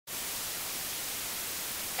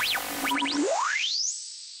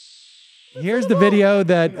Here's the video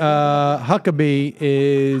that Huckabee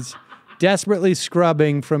is desperately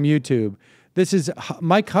scrubbing from YouTube. This is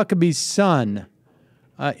Mike Huckabee's son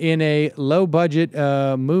in a low-budget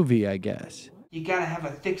movie, I guess. You gotta have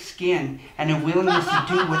a thick skin and a willingness to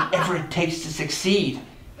do whatever it takes to succeed.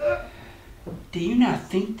 Do you not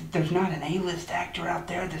think that there's not an A-list actor out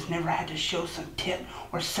there that's never had to show some tit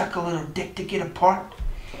or suck a little dick to get a part?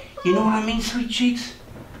 You know what I mean, sweet cheeks?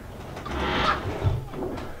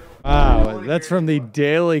 Wow, that's from the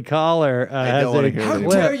Daily Caller. How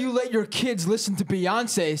dare you let your kids listen to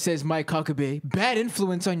Beyonce, says Mike Huckabee. Bad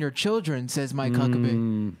influence on your children, says Mike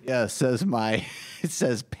Huckabee. Yeah, it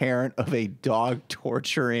says parent of a dog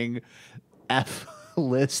torturing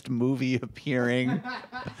F-list movie appearing.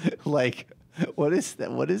 Like, what is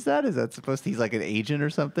that? What is that? Is that supposed to, he's like an agent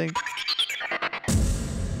or something?